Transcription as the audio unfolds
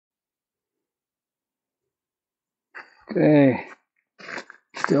Okay,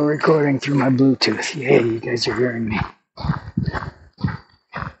 still recording through my Bluetooth. Yay, you guys are hearing me.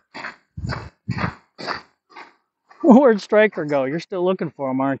 Where'd Striker go? You're still looking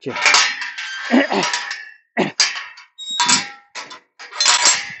for him, aren't you?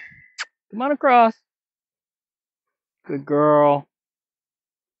 Come on across. Good girl.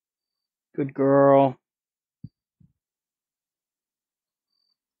 Good girl.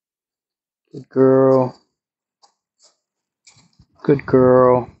 Good girl. Good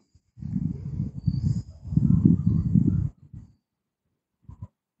girl.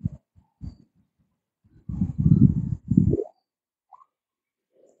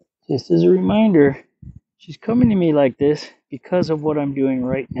 Just as a reminder, she's coming to me like this because of what I'm doing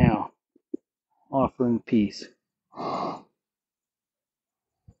right now. Offering peace.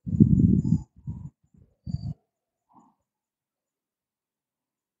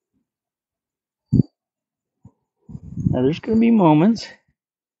 Now there's going to be moments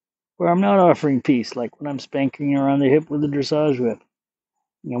where I'm not offering peace, like when I'm spanking her on the hip with the dressage whip,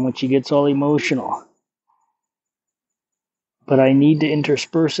 and when she gets all emotional. But I need to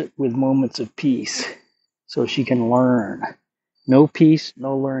intersperse it with moments of peace so she can learn. No peace,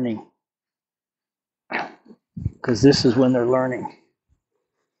 no learning. Because this is when they're learning.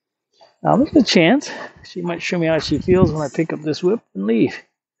 Now there's a chance she might show me how she feels when I pick up this whip and leave.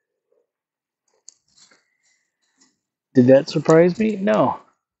 Did that surprise me? No.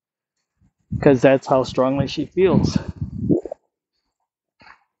 Because that's how strongly she feels.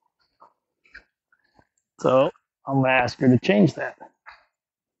 So I'm going to ask her to change that.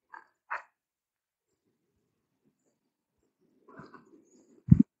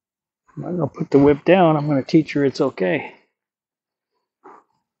 I'm not going to put the whip down. I'm going to teach her it's okay. I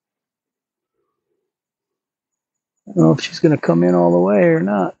don't know if she's going to come in all the way or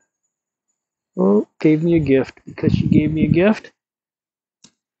not. Oh, gave me a gift. Because she gave me a gift,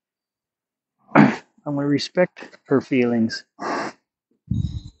 I'm going to respect her feelings.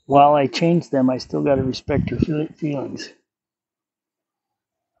 While I change them, I still got to respect her feelings.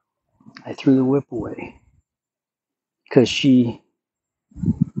 I threw the whip away because she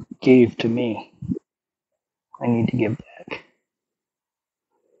gave to me. I need to give back.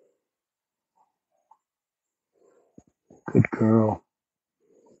 Good girl.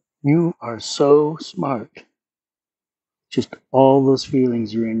 You are so smart. Just all those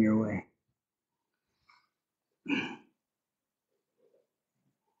feelings are in your way.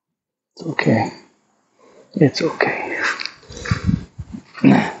 It's okay. It's okay.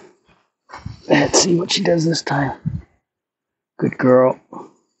 Let's see what she does this time. Good girl.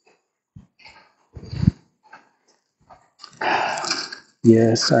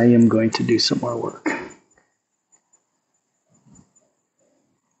 Yes, I am going to do some more work.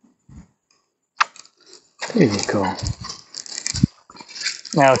 There you go.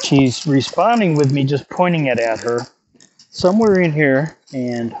 Now she's responding with me just pointing it at her. Somewhere in here,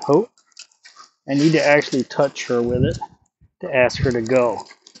 and I need to actually touch her with it to ask her to go.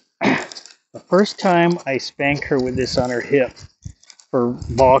 The first time I spank her with this on her hip for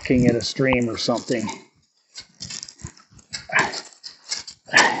balking at a stream or something,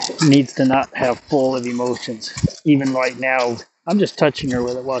 needs to not have full of emotions. Even right now, I'm just touching her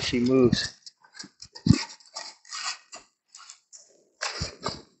with it while she moves.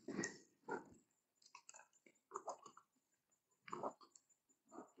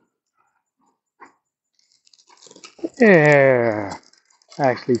 There. I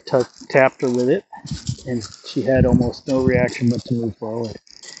actually tapped her with it, and she had almost no reaction but to move forward.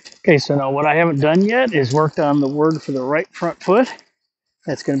 Okay, so now what I haven't done yet is worked on the word for the right front foot.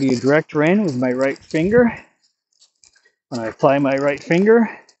 That's going to be a direct rein with my right finger. When I apply my right finger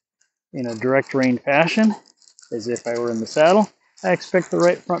in a direct rein fashion, as if I were in the saddle, I expect the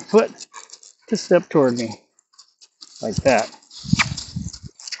right front foot to step toward me, like that.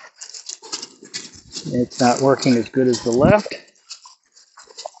 It's not working as good as the left.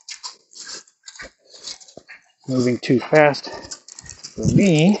 Moving too fast for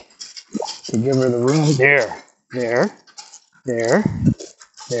me to give her the room. There, there, there,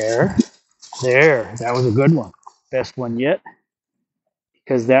 there, there. That was a good one. Best one yet.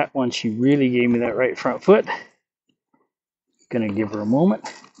 Because that one, she really gave me that right front foot. Gonna give her a moment.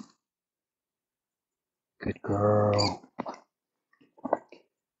 Good girl.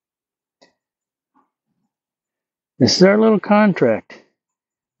 This is our little contract.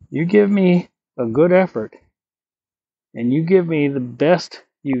 You give me a good effort, and you give me the best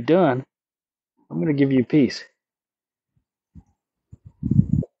you've done, I'm gonna give you peace.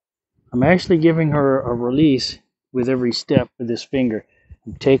 I'm actually giving her a release with every step with this finger.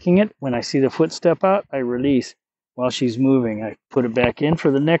 I'm taking it. When I see the foot step out, I release. while she's moving. I put it back in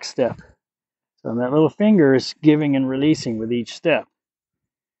for the next step. So that little finger is giving and releasing with each step.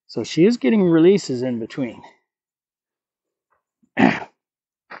 So she is getting releases in between.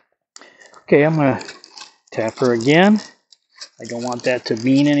 Okay, I'm going to tap her again. I don't want that to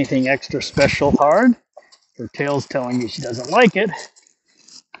mean anything extra special hard. Her tail's telling me she doesn't like it.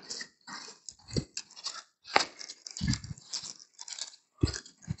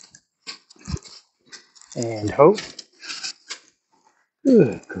 And hope.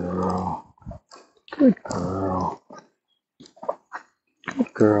 Good girl. Good girl.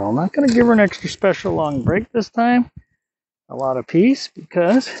 Good girl. I'm not going to give her an extra special long break this time. A lot of peace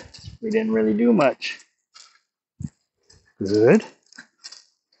because we didn't really do much. Good.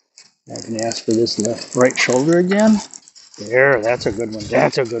 I can ask for this left, right shoulder again. There, that's a good one.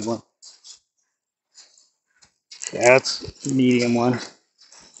 That's a good one. That's the medium one.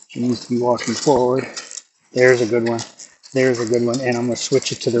 She needs to be walking forward. There's a good one. There's a good one. And I'm going to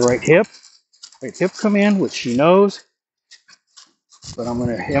switch it to the right hip. Right hip come in, which she knows. But I'm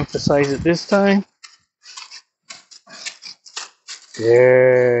going to emphasize it this time.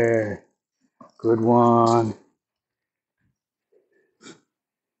 There. Good one.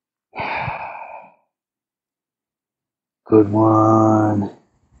 Good one.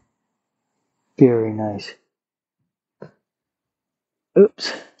 Very nice.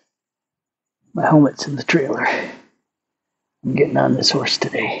 Oops. My helmet's in the trailer. I'm getting on this horse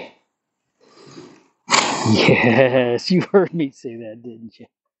today. Yes, you heard me say that, didn't you?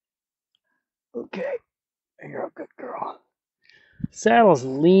 Okay. You're a good girl. Saddle's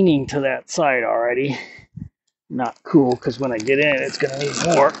leaning to that side already. Not cool, because when I get in, it's going to need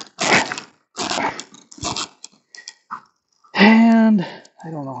more. And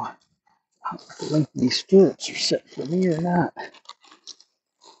I don't know how the length of these stirrups are set for me or not.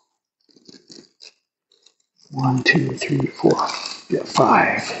 1, 2, 3, 4. Got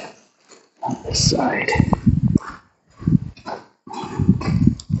 5 on this side.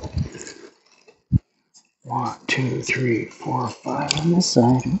 One, 2, 3, 4, 5 on this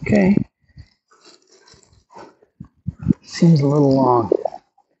side. Okay. Seems a little long.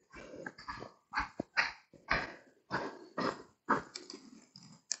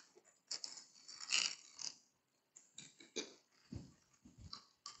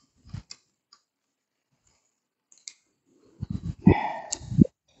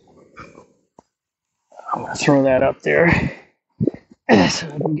 I'm going to throw that up there so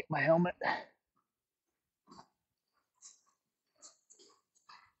I can get my helmet.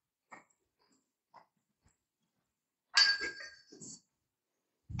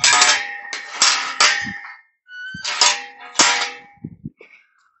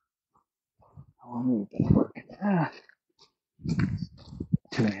 How long have you been working?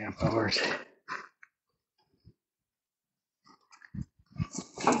 2.5 hours.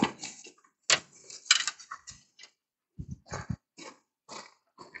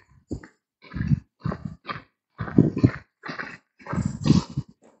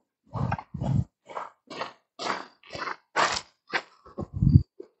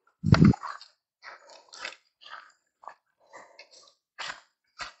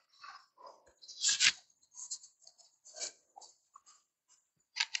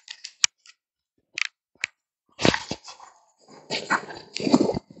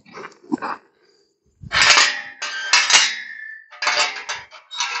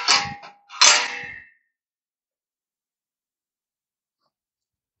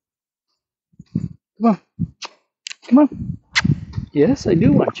 Come on. Come on. Yes, I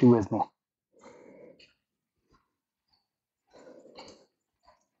do want you with me.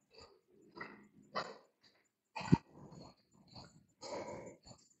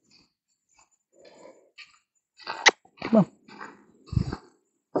 Come on.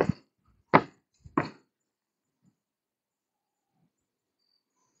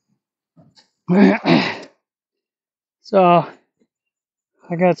 So,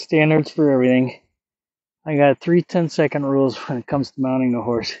 I got standards for everything. I got 3 10-second rules when it comes to mounting a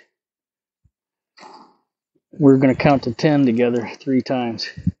horse. We're going to count to 10 together 3 times.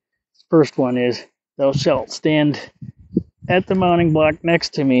 First one is, thou shalt stand at the mounting block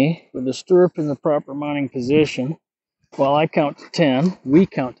next to me with the stirrup in the proper mounting position while I count to 10, we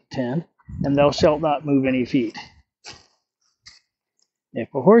count to 10, and thou shalt not move any feet.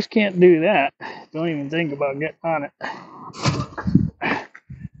 If a horse can't do that, don't even think about getting on it.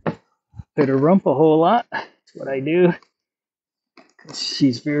 Pit her rump a whole lot. That's what I do.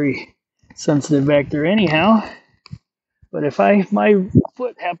 She's very sensitive back there anyhow. But if my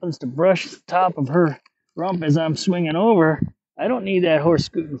foot happens to brush the top of her rump as I'm swinging over, I don't need that horse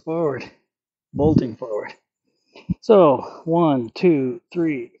scooting forward, bolting forward. So 1, 2,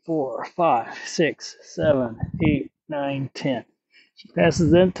 3, 4, 5, 6, 7, 8, 9, 10. She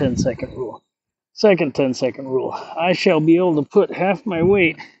passes that 10-second rule. Second 10-second rule. I shall be able to put half my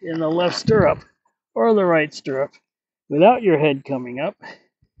weight in the left stirrup or the right stirrup without your head coming up.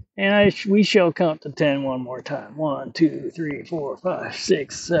 And we shall count to 10 one more time. 1, 2, 3, 4, 5,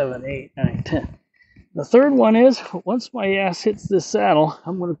 6, 7, 8, 9, 10. The third one is, once my ass hits this saddle,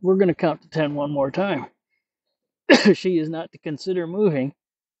 we're going to count to 10 one more time. She is not to consider moving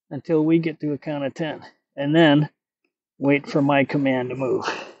until we get to a count of 10. And then wait for my command to move.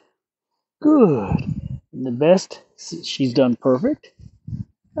 Good. And the best, she's done perfect.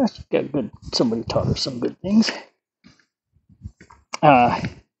 She's got good, somebody taught her some good things.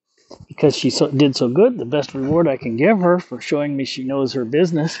 Because she did so good, the best reward I can give her for showing me she knows her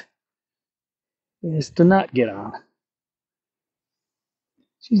business is to not get on.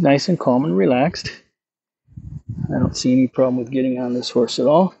 She's nice and calm and relaxed. I don't see any problem with getting on this horse at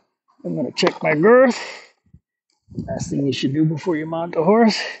all. I'm going to check my girth. Last thing you should do before you mount a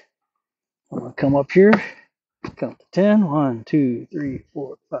horse. I'm going to come up here, count to 10. 1, 2, 3,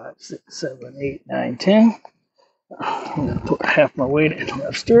 4, 5, 6, 7, 8, 9, 10. I'm going to put half my weight in the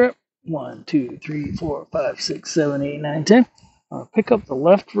left stirrup. 1, 2, 3, 4, 5, 6, 7, 8, 9, 10. I'll pick up the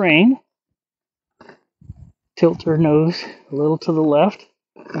left rein, tilt her nose a little to the left,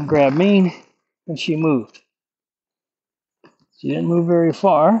 and grab mane, and she moved. She didn't move very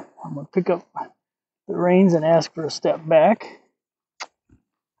far. I'm going to pick up the reins and ask for a step back.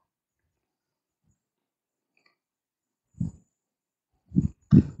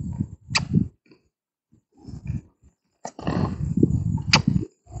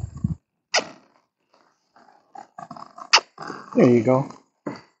 There you go.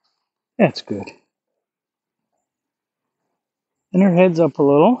 That's good. And her head's up a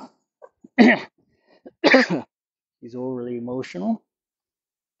little. She's overly emotional.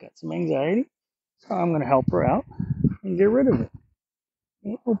 Got some anxiety. So I'm going to help her out and get rid of it.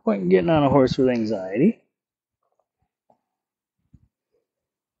 Ain't no point in getting on a horse with anxiety.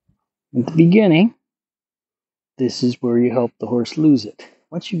 At the beginning, this is where you help the horse lose it.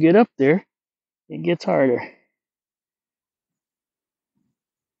 Once you get up there, it gets harder.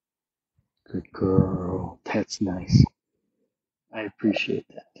 Good girl. That's nice. I appreciate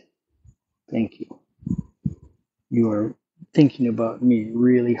that. Thank you. You are thinking about me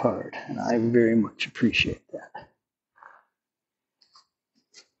really hard, and I very much appreciate that.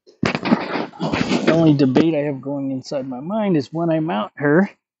 The only debate I have going inside my mind is when I mount her,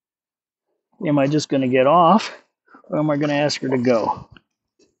 am I just going to get off, or am I going to ask her to go?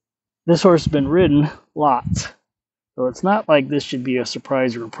 This horse has been ridden lots, so it's not like this should be a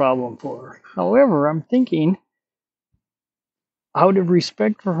surprise or a problem for her. However, I'm thinking, out of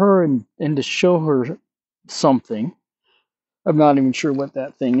respect for her and to show her something, I'm not even sure what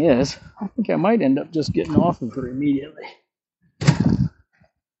that thing is. I think I might end up just getting off of her immediately. And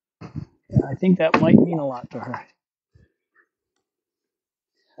I think that might mean a lot to her.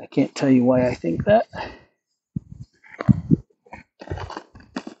 I can't tell you why I think that.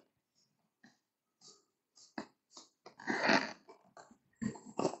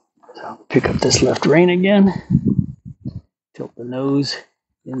 So I'll pick up this left rein again. Tilt the nose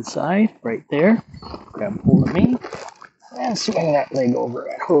inside, right there. Grab hold of me. And swing that leg over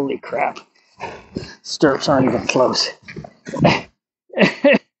it. Holy crap. Stirrups aren't even close.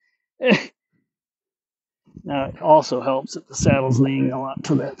 Now, it also helps that the saddle's leaning a lot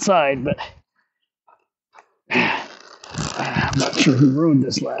to that side, but I'm not sure who rode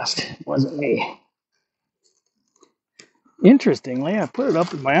this last. It wasn't me. Interestingly, I put it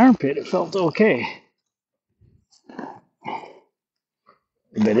up in my armpit. It felt okay.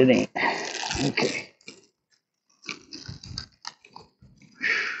 But it ain't. Okay.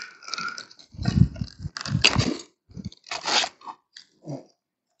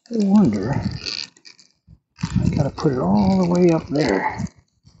 I wonder. I gotta put it all the way up there.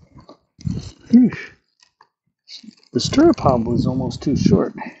 The stirrup hobble is almost too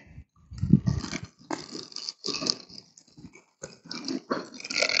short.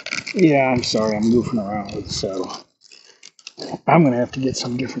 Yeah, I'm sorry, I'm goofing around with the saddle. I'm gonna have to get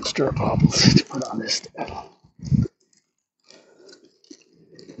some different stirrup hobbles to put on this saddle.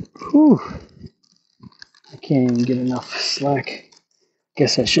 Whew. I can't even get enough slack.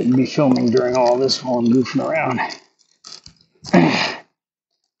 Guess I shouldn't be filming during all this while I'm goofing around.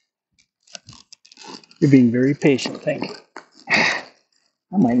 You're being very patient, thank you.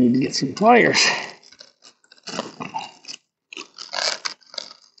 I might need to get some pliers.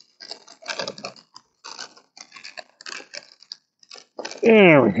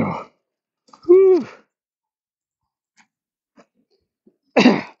 There we go. Whew.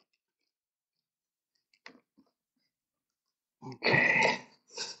 Okay.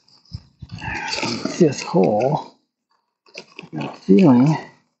 On the fifth hole, I got a feeling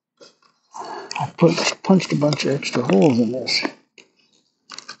I punched a bunch of extra holes in this.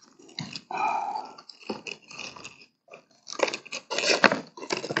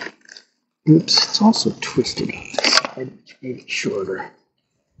 Oops, it's also twisted on this side, which made it shorter.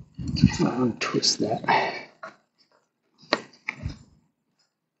 I'll untwist that.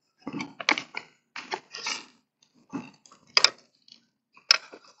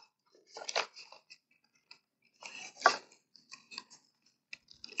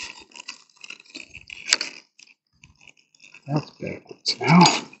 That's backwards now.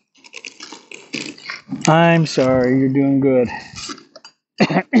 I'm sorry, you're doing good.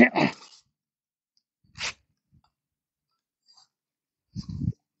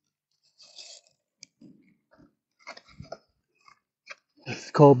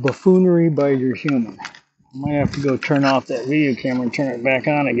 It's called buffoonery by your human. I might have to go turn off that video camera and turn it back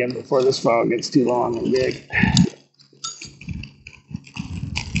on again before this file gets too long and big.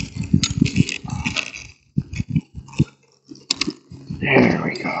 There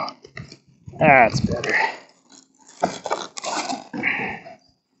we go. That's better.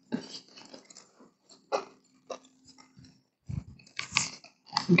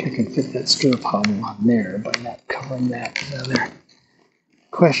 I think I can fit that stirrup hobble on there by not covering that. The other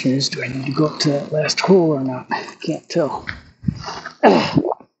question is, do I need to go up to that last hole or not? I can't tell.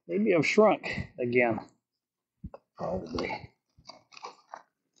 Maybe I've shrunk again. Probably.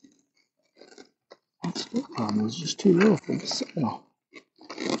 That stirrup hobble is just too low for the saddle.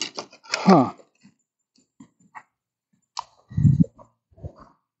 Huh.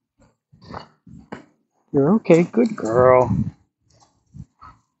 You're okay, good girl.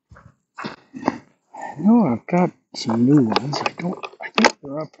 I know I've got some new ones. I think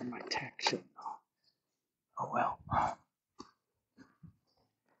they're up in my tack sheet. Oh well.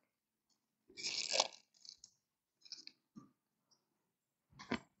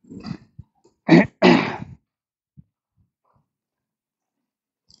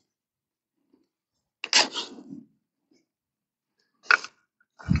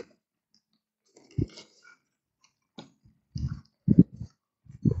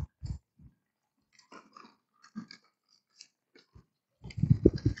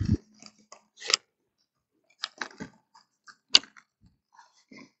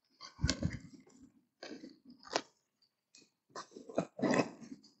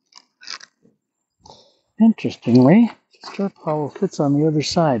 Interestingly, stirrup hobble fits on the other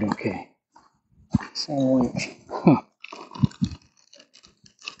side. Okay. Same length. Huh.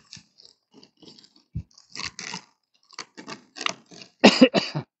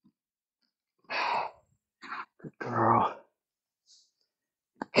 Good girl.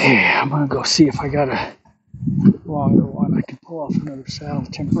 Okay, I'm gonna go see if I got a longer one. I can pull off another saddle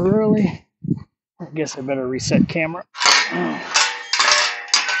temporarily. I guess I better reset camera.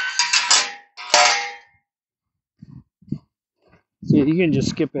 See, you can just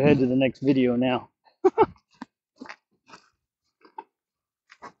skip ahead to the next video now.